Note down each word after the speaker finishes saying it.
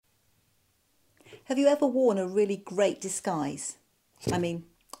Have you ever worn a really great disguise? I mean,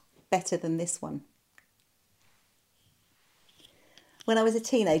 better than this one. When I was a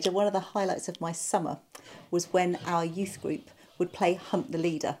teenager, one of the highlights of my summer was when our youth group would play Hunt the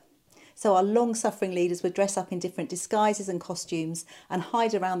Leader. So our long-suffering leaders would dress up in different disguises and costumes and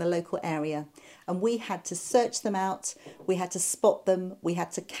hide around the local area. And we had to search them out, we had to spot them, we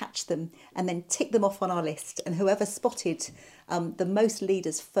had to catch them and then tick them off on our list. And whoever spotted the most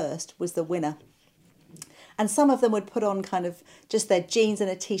leaders first was the winner. And some of them would put on kind of just their jeans and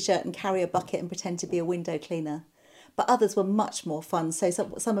a t-shirt and carry a bucket and pretend to be a window cleaner. But others were much more fun. So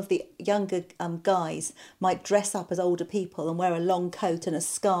some of the younger guys might dress up as older people and wear a long coat and a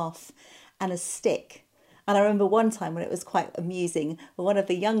scarf and a stick. And I remember one time when it was quite amusing, when one of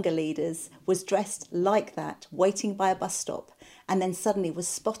the younger leaders was dressed like that, waiting by a bus stop, and then suddenly was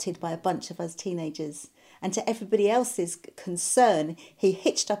spotted by a bunch of us teenagers. And to everybody else's concern, he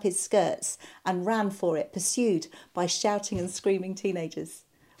hitched up his skirts and ran for it, pursued by shouting and screaming teenagers.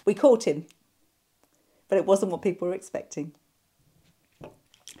 We caught him, but it wasn't what people were expecting.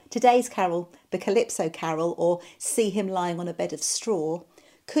 Today's carol, the Calypso carol, or See Him Lying on a Bed of Straw,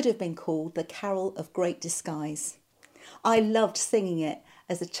 could have been called the Carol of Great Disguise. I loved singing it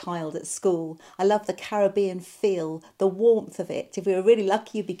as a child at school. I loved the Caribbean feel, the warmth of it. If we were really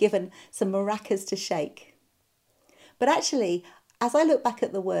lucky, you'd be given some maracas to shake. But actually, as I look back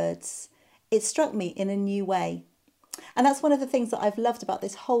at the words, it struck me in a new way. And that's one of the things that I've loved about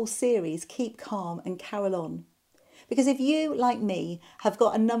this whole series, Keep Calm and Carol On. Because if you, like me, have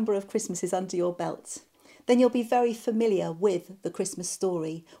got a number of Christmases under your belt, then you'll be very familiar with the Christmas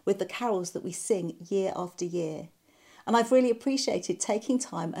story, with the carols that we sing year after year. And I've really appreciated taking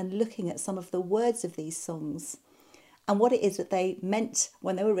time and looking at some of the words of these songs and what it is that they meant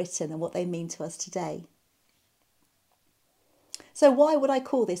when they were written and what they mean to us today. So why would I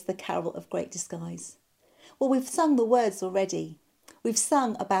call this the Carol of Great Disguise? Well, we've sung the words already. We've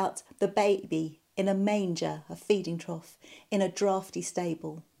sung about the baby in a manger, a feeding trough, in a draughty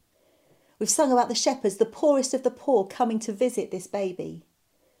stable. We've sung about the shepherds, the poorest of the poor, coming to visit this baby.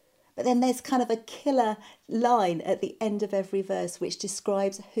 But then there's kind of a killer line at the end of every verse which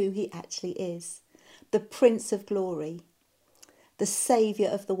describes who he actually is. The Prince of Glory, the Saviour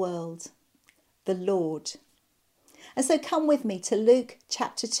of the world, the Lord. And so come with me to Luke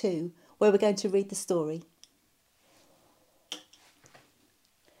chapter 2, where we're going to read the story.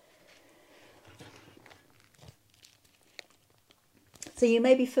 So you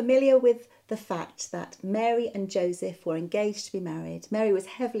may be familiar with the fact that Mary and Joseph were engaged to be married. Mary was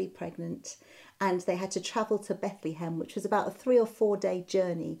heavily pregnant and they had to travel to Bethlehem, which was about a 3 or 4 day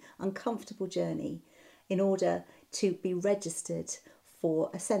journey, uncomfortable journey, in order to be registered for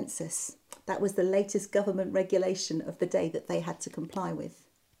a census. That was the latest government regulation of the day that they had to comply with.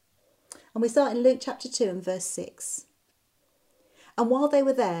 And we start in Luke chapter 2 and verse 6. And while they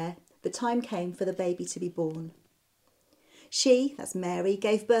were there, the time came for the baby to be born. She, that's Mary,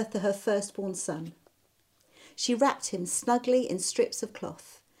 gave birth to her firstborn son. She wrapped him snugly in strips of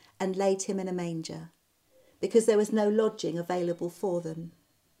cloth and laid him in a manger, because there was no lodging available for them.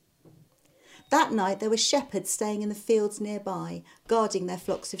 That night there were shepherds staying in the fields nearby, guarding their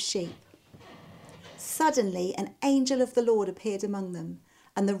flocks of sheep. Suddenly an angel of the Lord appeared among them,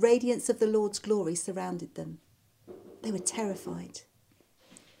 and the radiance of the Lord's glory surrounded them. They were terrified.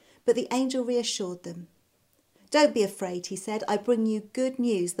 But the angel reassured them. Don't be afraid, he said. I bring you good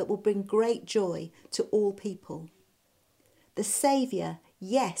news that will bring great joy to all people. The Saviour,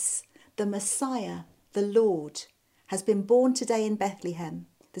 yes, the Messiah, the Lord, has been born today in Bethlehem,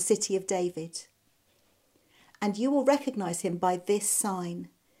 the city of David. And you will recognise him by this sign.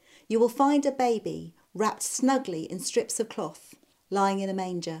 You will find a baby wrapped snugly in strips of cloth, lying in a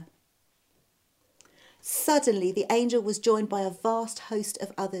manger. Suddenly the angel was joined by a vast host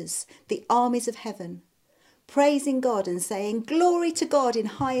of others, the armies of heaven, praising God and saying, "Glory to God in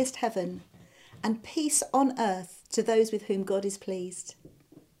highest heaven, and peace on earth to those with whom God is pleased."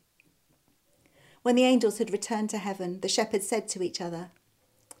 When the angels had returned to heaven, the shepherds said to each other,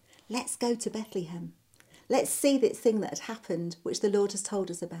 "Let's go to Bethlehem. Let's see this thing that had happened, which the Lord has told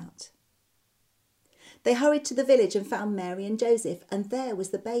us about." They hurried to the village and found Mary and Joseph, and there was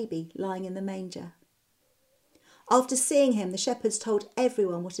the baby lying in the manger. After seeing him, the shepherds told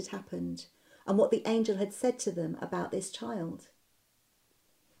everyone what had happened and what the angel had said to them about this child.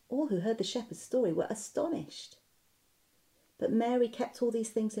 All who heard the shepherd's story were astonished. But Mary kept all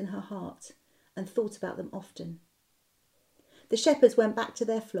these things in her heart and thought about them often. The shepherds went back to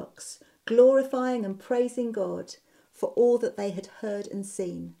their flocks, glorifying and praising God for all that they had heard and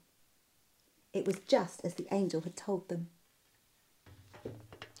seen. It was just as the angel had told them.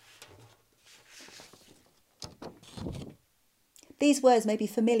 These words may be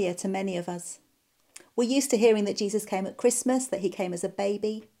familiar to many of us. We're used to hearing that Jesus came at Christmas, that he came as a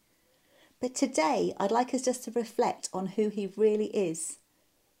baby. But today, I'd like us just to reflect on who he really is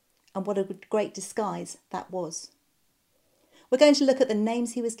and what a great disguise that was. We're going to look at the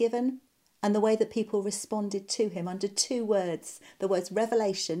names he was given and the way that people responded to him under two words, the words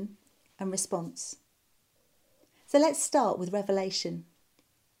revelation and response. So let's start with revelation.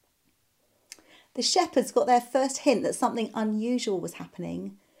 The shepherds got their first hint that something unusual was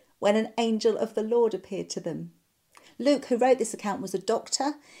happening when an angel of the Lord appeared to them. Luke, who wrote this account, was a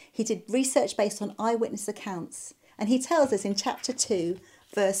doctor. He did research based on eyewitness accounts. And he tells us in chapter 2,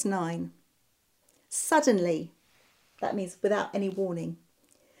 verse 9, suddenly, that means without any warning,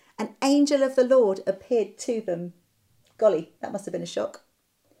 an angel of the Lord appeared to them. Golly, that must have been a shock.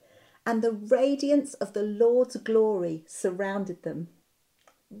 And the radiance of the Lord's glory surrounded them.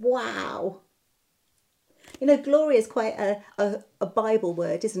 Wow. You know, glory is quite a Bible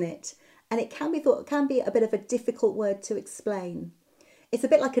word, isn't it? And it can be a bit of a difficult word to explain. It's a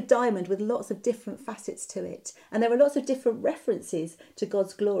bit like a diamond with lots of different facets to it. And there are lots of different references to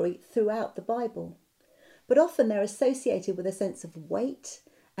God's glory throughout the Bible. But often they're associated with a sense of weight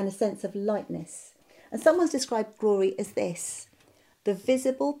and a sense of lightness. And someone's described glory as this: the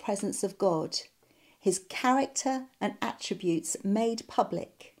visible presence of God, his character and attributes made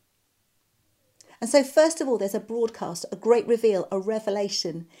public. And so first of all, there's a broadcast, a great reveal, a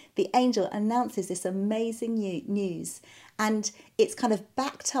revelation. The angel announces this amazing news, and it's kind of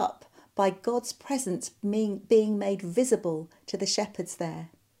backed up by God's presence being made visible to the shepherds there.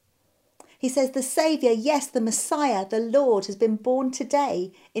 He says the Saviour, yes, the Messiah, the Lord, has been born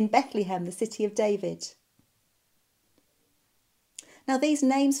today in Bethlehem, the city of David. Now, these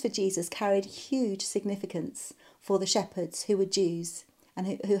names for Jesus carried huge significance for the shepherds who were Jews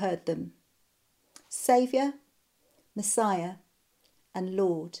and who heard them. Saviour, Messiah, and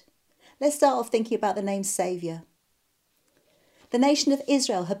Lord. Let's start off thinking about the name Saviour. The nation of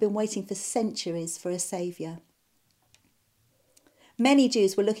Israel had been waiting for centuries for a saviour. Many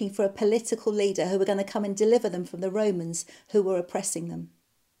Jews were looking for a political leader who were going to come and deliver them from the Romans who were oppressing them.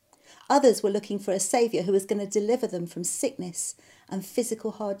 Others were looking for a saviour who was going to deliver them from sickness and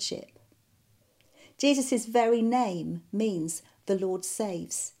physical hardship. Jesus' very name means the Lord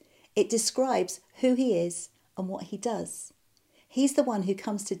saves. It describes who he is and what he does. He's the one who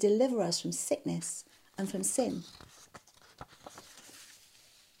comes to deliver us from sickness and from sin.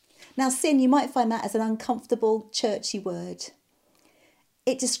 Now, sin, you might find that as an uncomfortable, churchy word.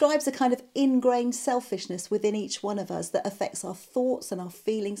 It describes a kind of ingrained selfishness within each one of us that affects our thoughts and our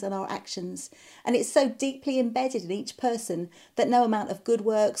feelings and our actions. And it's so deeply embedded in each person that no amount of good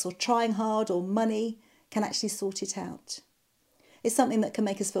works or trying hard or money can actually sort it out. It's something that can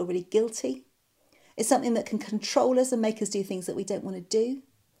make us feel really guilty. It's something that can control us and make us do things that we don't want to do.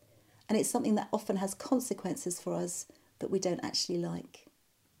 And it's something that often has consequences for us that we don't actually like.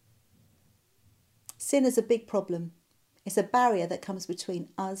 Sin is a big problem. It's a barrier that comes between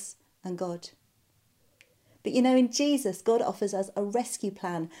us and God. But you know, in Jesus, God offers us a rescue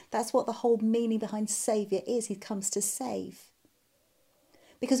plan. That's what the whole meaning behind Saviour is. He comes to save.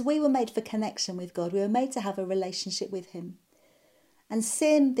 Because we were made for connection with God. We were made to have a relationship with him. And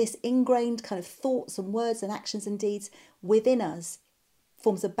sin, this ingrained kind of thoughts and words and actions and deeds within us,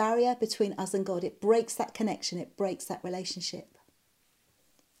 forms a barrier between us and God. It breaks that connection. It breaks that relationship.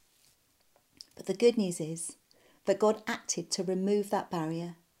 But the good news is that God acted to remove that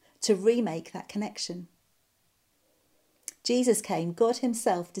barrier, to remake that connection. Jesus came, God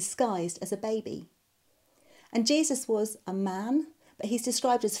himself, disguised as a baby. And Jesus was a man, but he's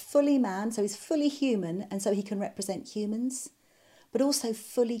described as fully man, so he's fully human, and so he can represent humans, but also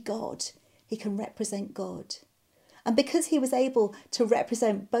fully God. He can represent God. And because he was able to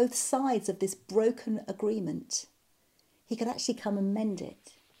represent both sides of this broken agreement, he could actually come and mend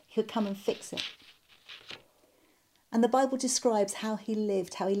it. He could come and fix it. And the Bible describes how he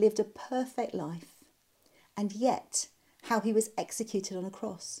lived a perfect life, and yet how he was executed on a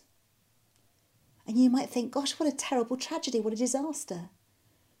cross. And you might think, gosh, what a terrible tragedy, what a disaster.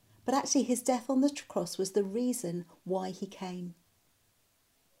 But actually his death on the cross was the reason why he came.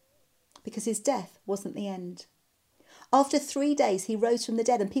 Because his death wasn't the end. After 3 days, he rose from the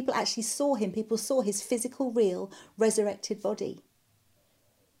dead, and people actually saw him. People saw his physical, real, resurrected body.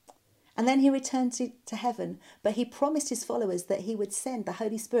 And then he returned to heaven, but he promised his followers that he would send the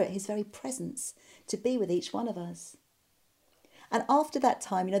Holy Spirit, his very presence, to be with each one of us. And after that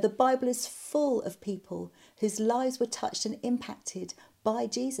time, you know, the Bible is full of people whose lives were touched and impacted by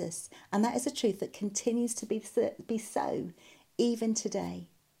Jesus. And that is a truth that continues to be so even today.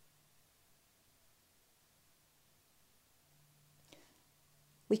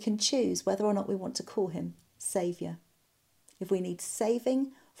 we can choose whether or not we want to call him Saviour. If we need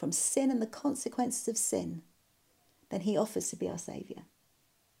saving from sin and the consequences of sin, then he offers to be our Saviour.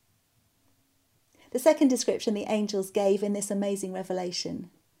 The second description the angels gave in this amazing revelation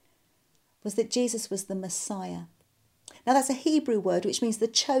was that Jesus was the Messiah. Now that's a Hebrew word which means the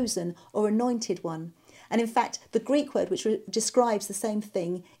chosen or anointed one. And in fact, the Greek word which describes the same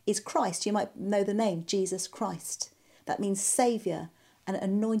thing is Christ. You might know the name, Jesus Christ. That means Saviour, an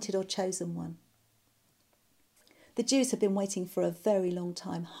anointed or chosen one. The Jews have been waiting for a very long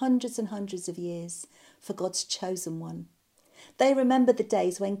time, hundreds and hundreds of years, for God's chosen one. They remembered the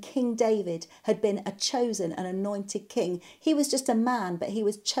days when King David had been a chosen and anointed king. He was just a man, but he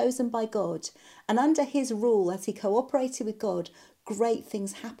was chosen by God. And under his rule, as he cooperated with God, great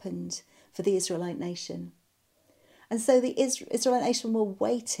things happened for the Israelite nation. And so the Israelite nation were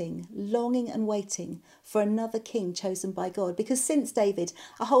waiting, longing and waiting for another king chosen by God. Because since David,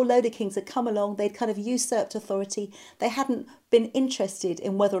 a whole load of kings had come along. They'd kind of usurped authority. They hadn't been interested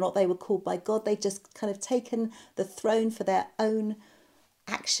in whether or not they were called by God. They'd just kind of taken the throne for their own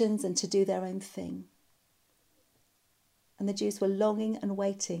actions and to do their own thing. And the Jews were longing and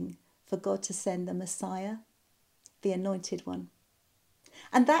waiting for God to send the Messiah, the anointed one.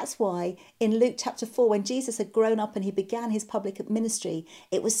 And that's why in Luke chapter 4, when Jesus had grown up and he began his public ministry,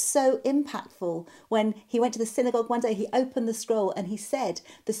 it was so impactful when he went to the synagogue one day, he opened the scroll and he said,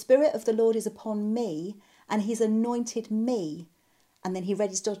 "The Spirit of the Lord is upon me and he's anointed me." And then he read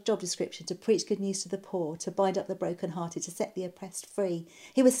his job description: to preach good news to the poor, to bind up the brokenhearted, to set the oppressed free.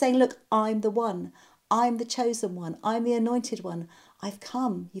 He was saying, look, I'm the one. I'm the chosen one. I'm the anointed one. I've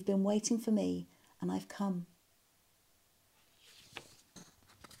come. You've been waiting for me and I've come.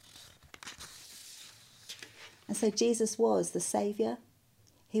 And so Jesus was the Saviour.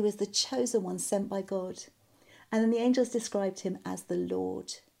 He was the chosen one sent by God. And then the angels described him as the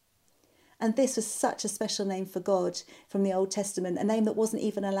Lord. And this was such a special name for God from the Old Testament, a name that wasn't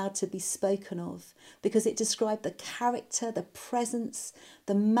even allowed to be spoken of, because it described the character, the presence,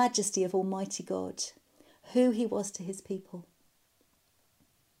 the majesty of Almighty God, who he was to his people.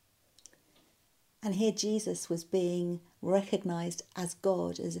 And here Jesus was being recognised as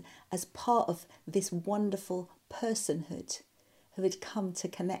God, as part of this wonderful personhood who had come to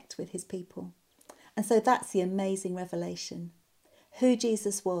connect with his people. And so that's the amazing revelation. Who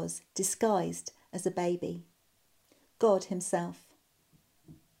Jesus was, disguised as a baby. God himself.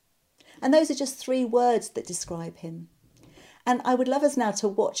 And those are just 3 words that describe him. And I would love us now to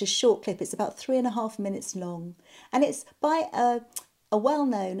watch a short clip. It's about 3.5 minutes long. And it's by a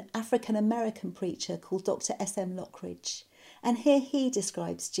well-known African-American preacher called Dr. S.M. Lockridge. And here he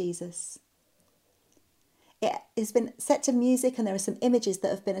describes Jesus. It has been set to music and there are some images that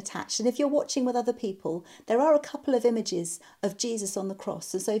have been attached. And if you're watching with other people, there are a couple of images of Jesus on the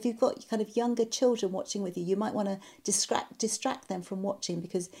cross. And so if you've got kind of younger children watching with you, you might want to distract them from watching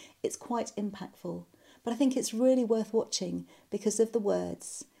because it's quite impactful. But I think it's really worth watching because of the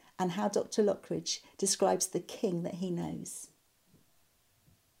words and how Dr. Lockridge describes the king that he knows.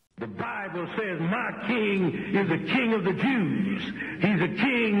 The Bible says, my king is the king of the Jews. He's the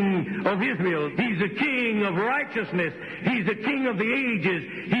king of Israel. He's the king of righteousness. He's the king of the ages.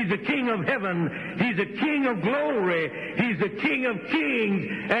 He's the king of heaven. He's the king of glory. He's the king of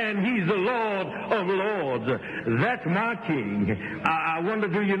kings. And he's the Lord of lords. That's my king. I wonder,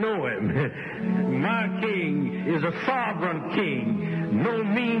 do you know him? My king is a sovereign king. No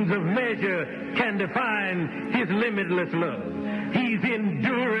means of measure can define his limitless love. He's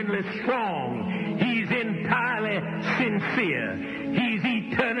enduringly strong. He's entirely sincere. He's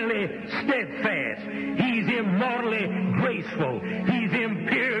eternally steadfast. He's immortally graceful. He's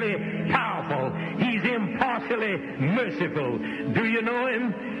imperially powerful. He's impartially merciful. Do you know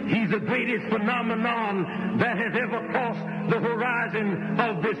him? He's the greatest phenomenon that has ever crossed the horizon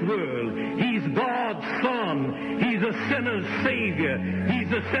of this world. He's God's Son. He's a sinner's Savior. He's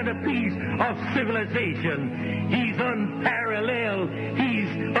the centerpiece of civilization. He's unparalleled.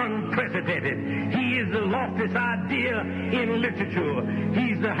 He's unprecedented. He is the loftiest idea in literature.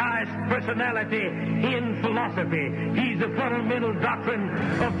 He's the highest personality in philosophy. He's the fundamental doctrine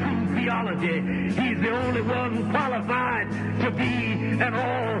of true theology. He's the only one qualified to be an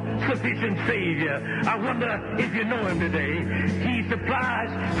all-sufficient Savior. I wonder if you know him today. He supplies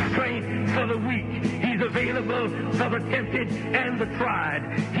strength for the weak. He's available for the tempted and the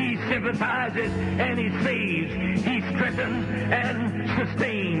tried. He sympathizes and he saves. He strengthens and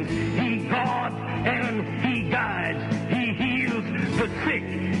sustains. He guards and he guides. He heals the sick.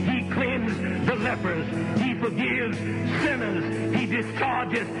 He cleanses the lepers. He forgives sinners. He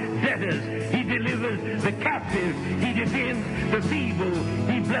discharges debtors. He delivers the captive. He defends the feeble.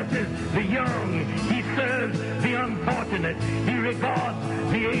 He blesses the young. He serves the unfortunate. He regards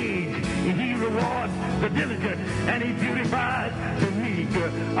the aged. He rewards the diligent. And he purifies the meek.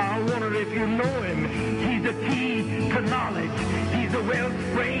 I wonder if you know him. He's the key to knowledge. He's the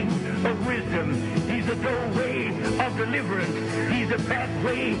wellspring of wisdom. He's the doorway of deliverance. He's the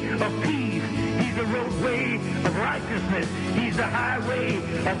pathway of peace. He's the roadway of righteousness. He's the highway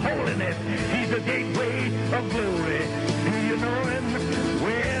of holiness. He's the gateway of glory. Do you know him?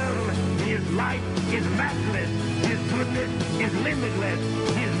 Well, his life is matchless. His goodness is limitless.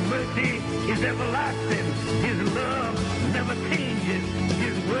 His mercy is everlasting. His love never changes.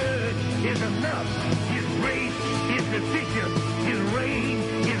 His word is enough. His grace is sufficient. His reign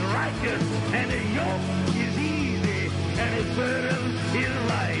is righteous. And his yoke is easy. And his burden is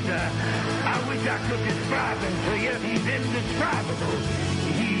light. I wish I could describe him to you. He's indescribable.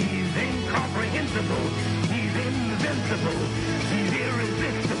 He's incomprehensible. He's invincible. He's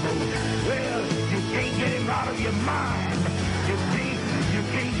irresistible. Well, you can't get him out of your mind. You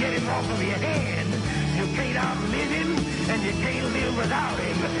can't get him off of your hand. You can't outlive him, and you can't live without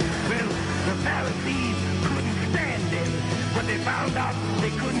him. Well, the Pharisees couldn't stand him, but they found out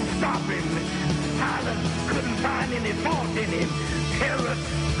they couldn't stop him. Pilate couldn't find any fault in him. Herod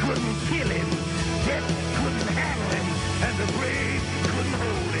couldn't kill him. Death couldn't handle him, and the grave couldn't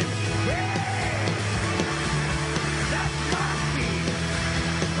hold him. Yeah! That's my king.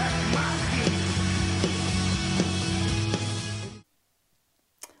 That's my king.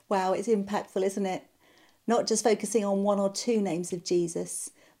 Wow, it's impactful, isn't it? Not just focusing on one or two names of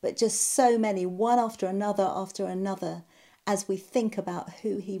Jesus, but just so many, one after another, as we think about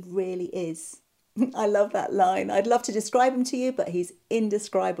who he really is. I love that line. I'd love to describe him to you, but he's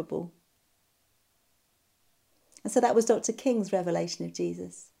indescribable. And so that was Dr. King's revelation of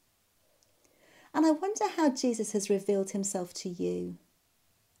Jesus. And I wonder how Jesus has revealed himself to you.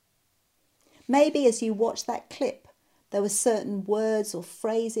 Maybe as you watch that clip, there were certain words or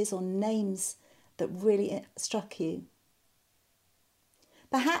phrases or names that really struck you.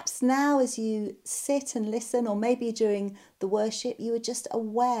 Perhaps now as you sit and listen, or maybe during the worship, you are just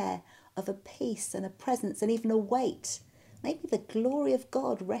aware of a peace and a presence and even a weight, maybe the glory of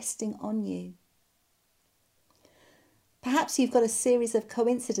God resting on you. Perhaps you've got a series of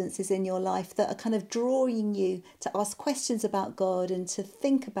coincidences in your life that are kind of drawing you to ask questions about God and to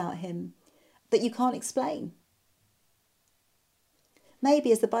think about him that you can't explain.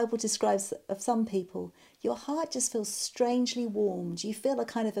 Maybe, as the Bible describes of some people, your heart just feels strangely warmed. You feel a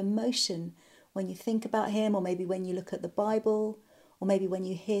kind of emotion when you think about him, or maybe when you look at the Bible, or maybe when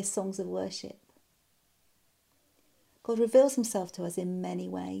you hear songs of worship. God reveals himself to us in many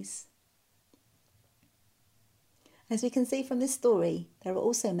ways. As we can see from this story, there are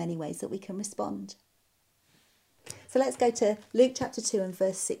also many ways that we can respond. So let's go to Luke chapter 2 and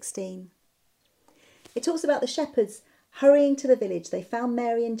verse 16. It talks about the shepherds hurrying to the village. They found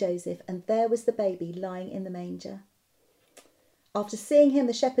Mary and Joseph, and there was the baby lying in the manger. After seeing him,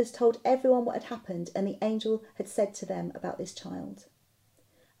 the shepherds told everyone what had happened, and the angel had said to them about this child.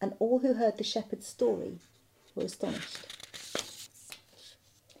 And all who heard the shepherd's story were astonished.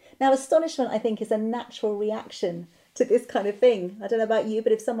 Now, astonishment, I think, is a natural reaction to this kind of thing. I don't know about you,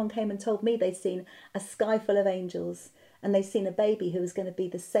 but if someone came and told me they'd seen a sky full of angels and they'd seen a baby who was going to be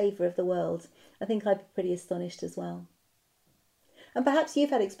the saviour of the world, I think I'd be pretty astonished as well. And perhaps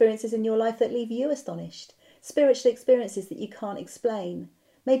you've had experiences in your life that leave you astonished, spiritual experiences that you can't explain,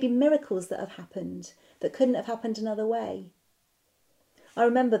 maybe miracles that have happened that couldn't have happened another way. I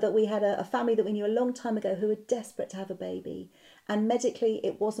remember that we had a family that we knew a long time ago who were desperate to have a baby, and medically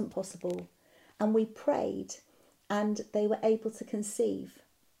it wasn't possible. And we prayed and they were able to conceive.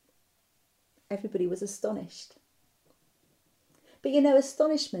 Everybody was astonished. But you know,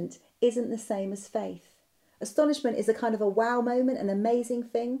 astonishment isn't the same as faith. Astonishment is a kind of a wow moment, an amazing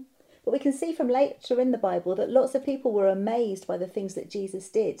thing. But we can see from later in the Bible that lots of people were amazed by the things that Jesus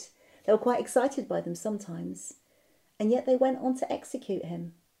did. They were quite excited by them sometimes. And yet they went on to execute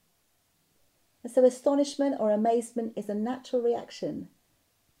him. And so astonishment or amazement is a natural reaction,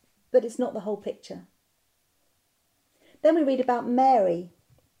 but it's not the whole picture. Then we read about Mary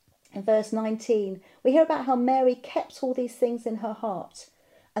in verse 19. We hear about how Mary kept all these things in her heart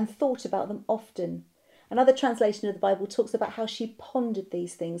and thought about them often. Another translation of the Bible talks about how she pondered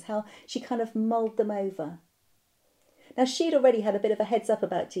these things, how she kind of mulled them over. Now, she'd already had a bit of a heads up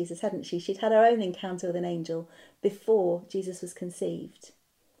about Jesus, hadn't she? She'd had her own encounter with an angel before Jesus was conceived.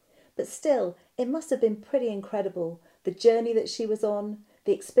 But still, it must have been pretty incredible, the journey that she was on,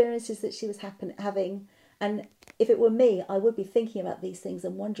 the experiences that she was having. And if it were me, I would be thinking about these things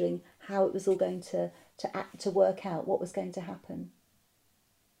and wondering how it was all going to work out, what was going to happen.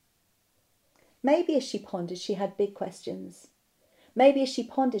 Maybe as she pondered, she had big questions. Maybe as she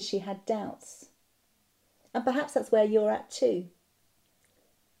pondered, she had doubts. And perhaps that's where you're at too.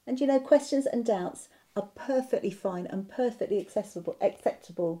 And you know, questions and doubts are perfectly fine and perfectly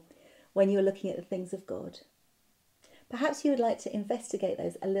acceptable when you're looking at the things of God. Perhaps you would like to investigate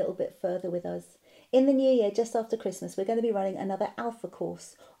those a little bit further with us. In the new year, just after Christmas, we're going to be running another Alpha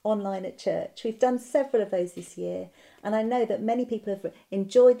course online at church. We've done several of those this year, and I know that many people have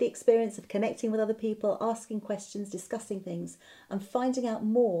enjoyed the experience of connecting with other people, asking questions, discussing things, and finding out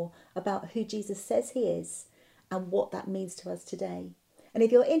more about who Jesus says he is and what that means to us today. And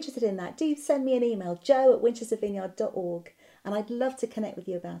if you're interested in that, do send me an email, joe@winchestervineyard.org, and I'd love to connect with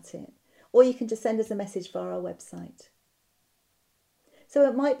you about it. Or you can just send us a message via our website. So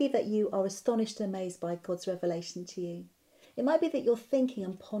it might be that you are astonished and amazed by God's revelation to you. It might be that you're thinking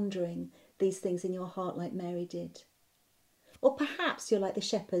and pondering these things in your heart like Mary did. Or perhaps you're like the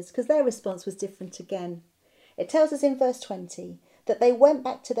shepherds, because their response was different again. It tells us in verse 20 that they went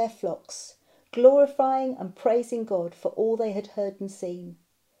back to their flocks, glorifying and praising God for all they had heard and seen.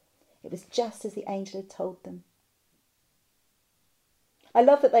 It was just as the angel had told them. I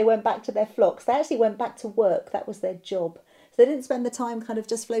love that they went back to their flocks. They actually went back to work. That was their job. So they didn't spend the time kind of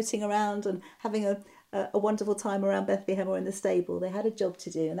just floating around and having a wonderful time around Bethlehem or in the stable. They had a job to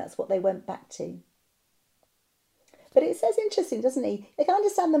do, and that's what they went back to. But it says interesting, doesn't he? They can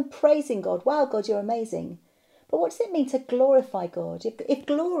understand them praising God. Wow, God, you're amazing. But what does it mean to glorify God? If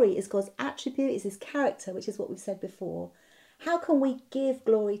glory is God's attribute, is his character, which is what we've said before, how can we give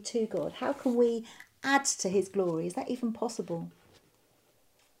glory to God? How can we add to his glory? Is that even possible?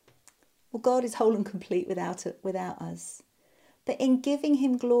 Well, God is whole and complete without us. But in giving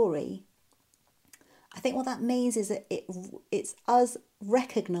him glory, I think what that means is that it's us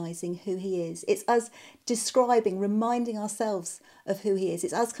recognising who he is. It's us describing, reminding ourselves of who he is.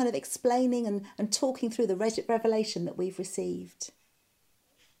 It's us kind of explaining and talking through the revelation that we've received.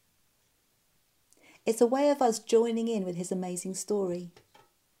 It's a way of us joining in with his amazing story.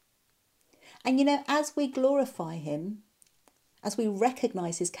 And you know, as we glorify him, as we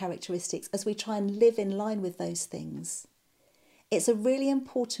recognise his characteristics, as we try and live in line with those things, it's a really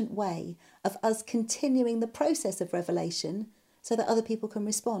important way of us continuing the process of revelation so that other people can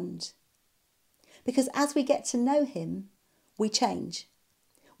respond. Because as we get to know him, we change.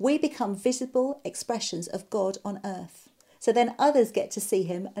 We become visible expressions of God on earth. So then others get to see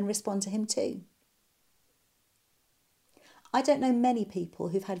him and respond to him too. I don't know many people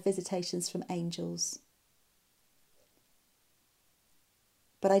who've had visitations from angels.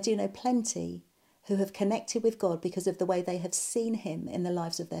 But I do know plenty who have connected with God because of the way they have seen him in the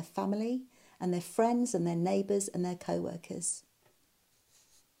lives of their family and their friends and their neighbours and their co-workers.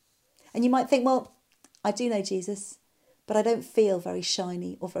 And you might think, well, I do know Jesus, but I don't feel very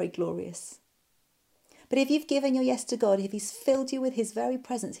shiny or very glorious. But if you've given your yes to God, if he's filled you with his very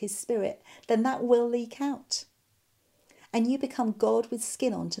presence, his spirit, then that will leak out. And you become God with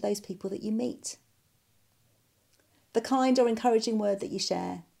skin on to those people that you meet. The kind or encouraging word that you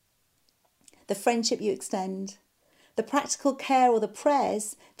share, the friendship you extend, the practical care or the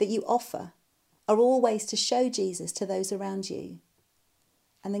prayers that you offer are all ways to show Jesus to those around you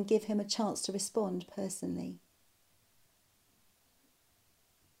and then give him a chance to respond personally.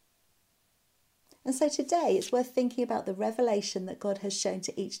 And so today it's worth thinking about the revelation that God has shown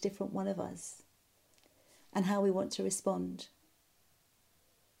to each different one of us and how we want to respond.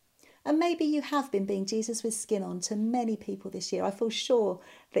 And maybe you have been being Jesus with skin on to many people this year. I feel sure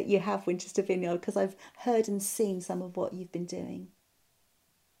that you have, Winchester Vineyard, because I've heard and seen some of what you've been doing.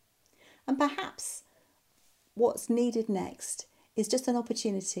 And perhaps what's needed next is just an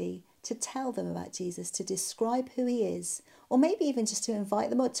opportunity to tell them about Jesus, to describe who he is, or maybe even just to invite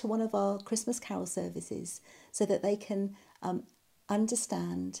them to one of our Christmas carol services so that they can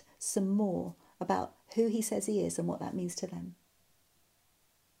understand some more about who he says he is and what that means to them.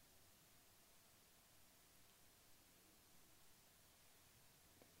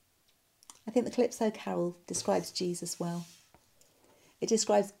 I think the Calypso carol describes Jesus well. It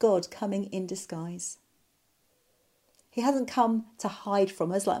describes God coming in disguise. He hasn't come to hide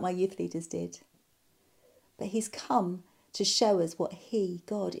from us like my youth leaders did, but he's come to show us what he,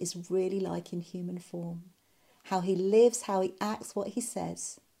 God, is really like in human form, how he lives, how he acts, what he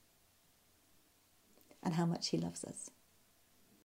says, and how much he loves us.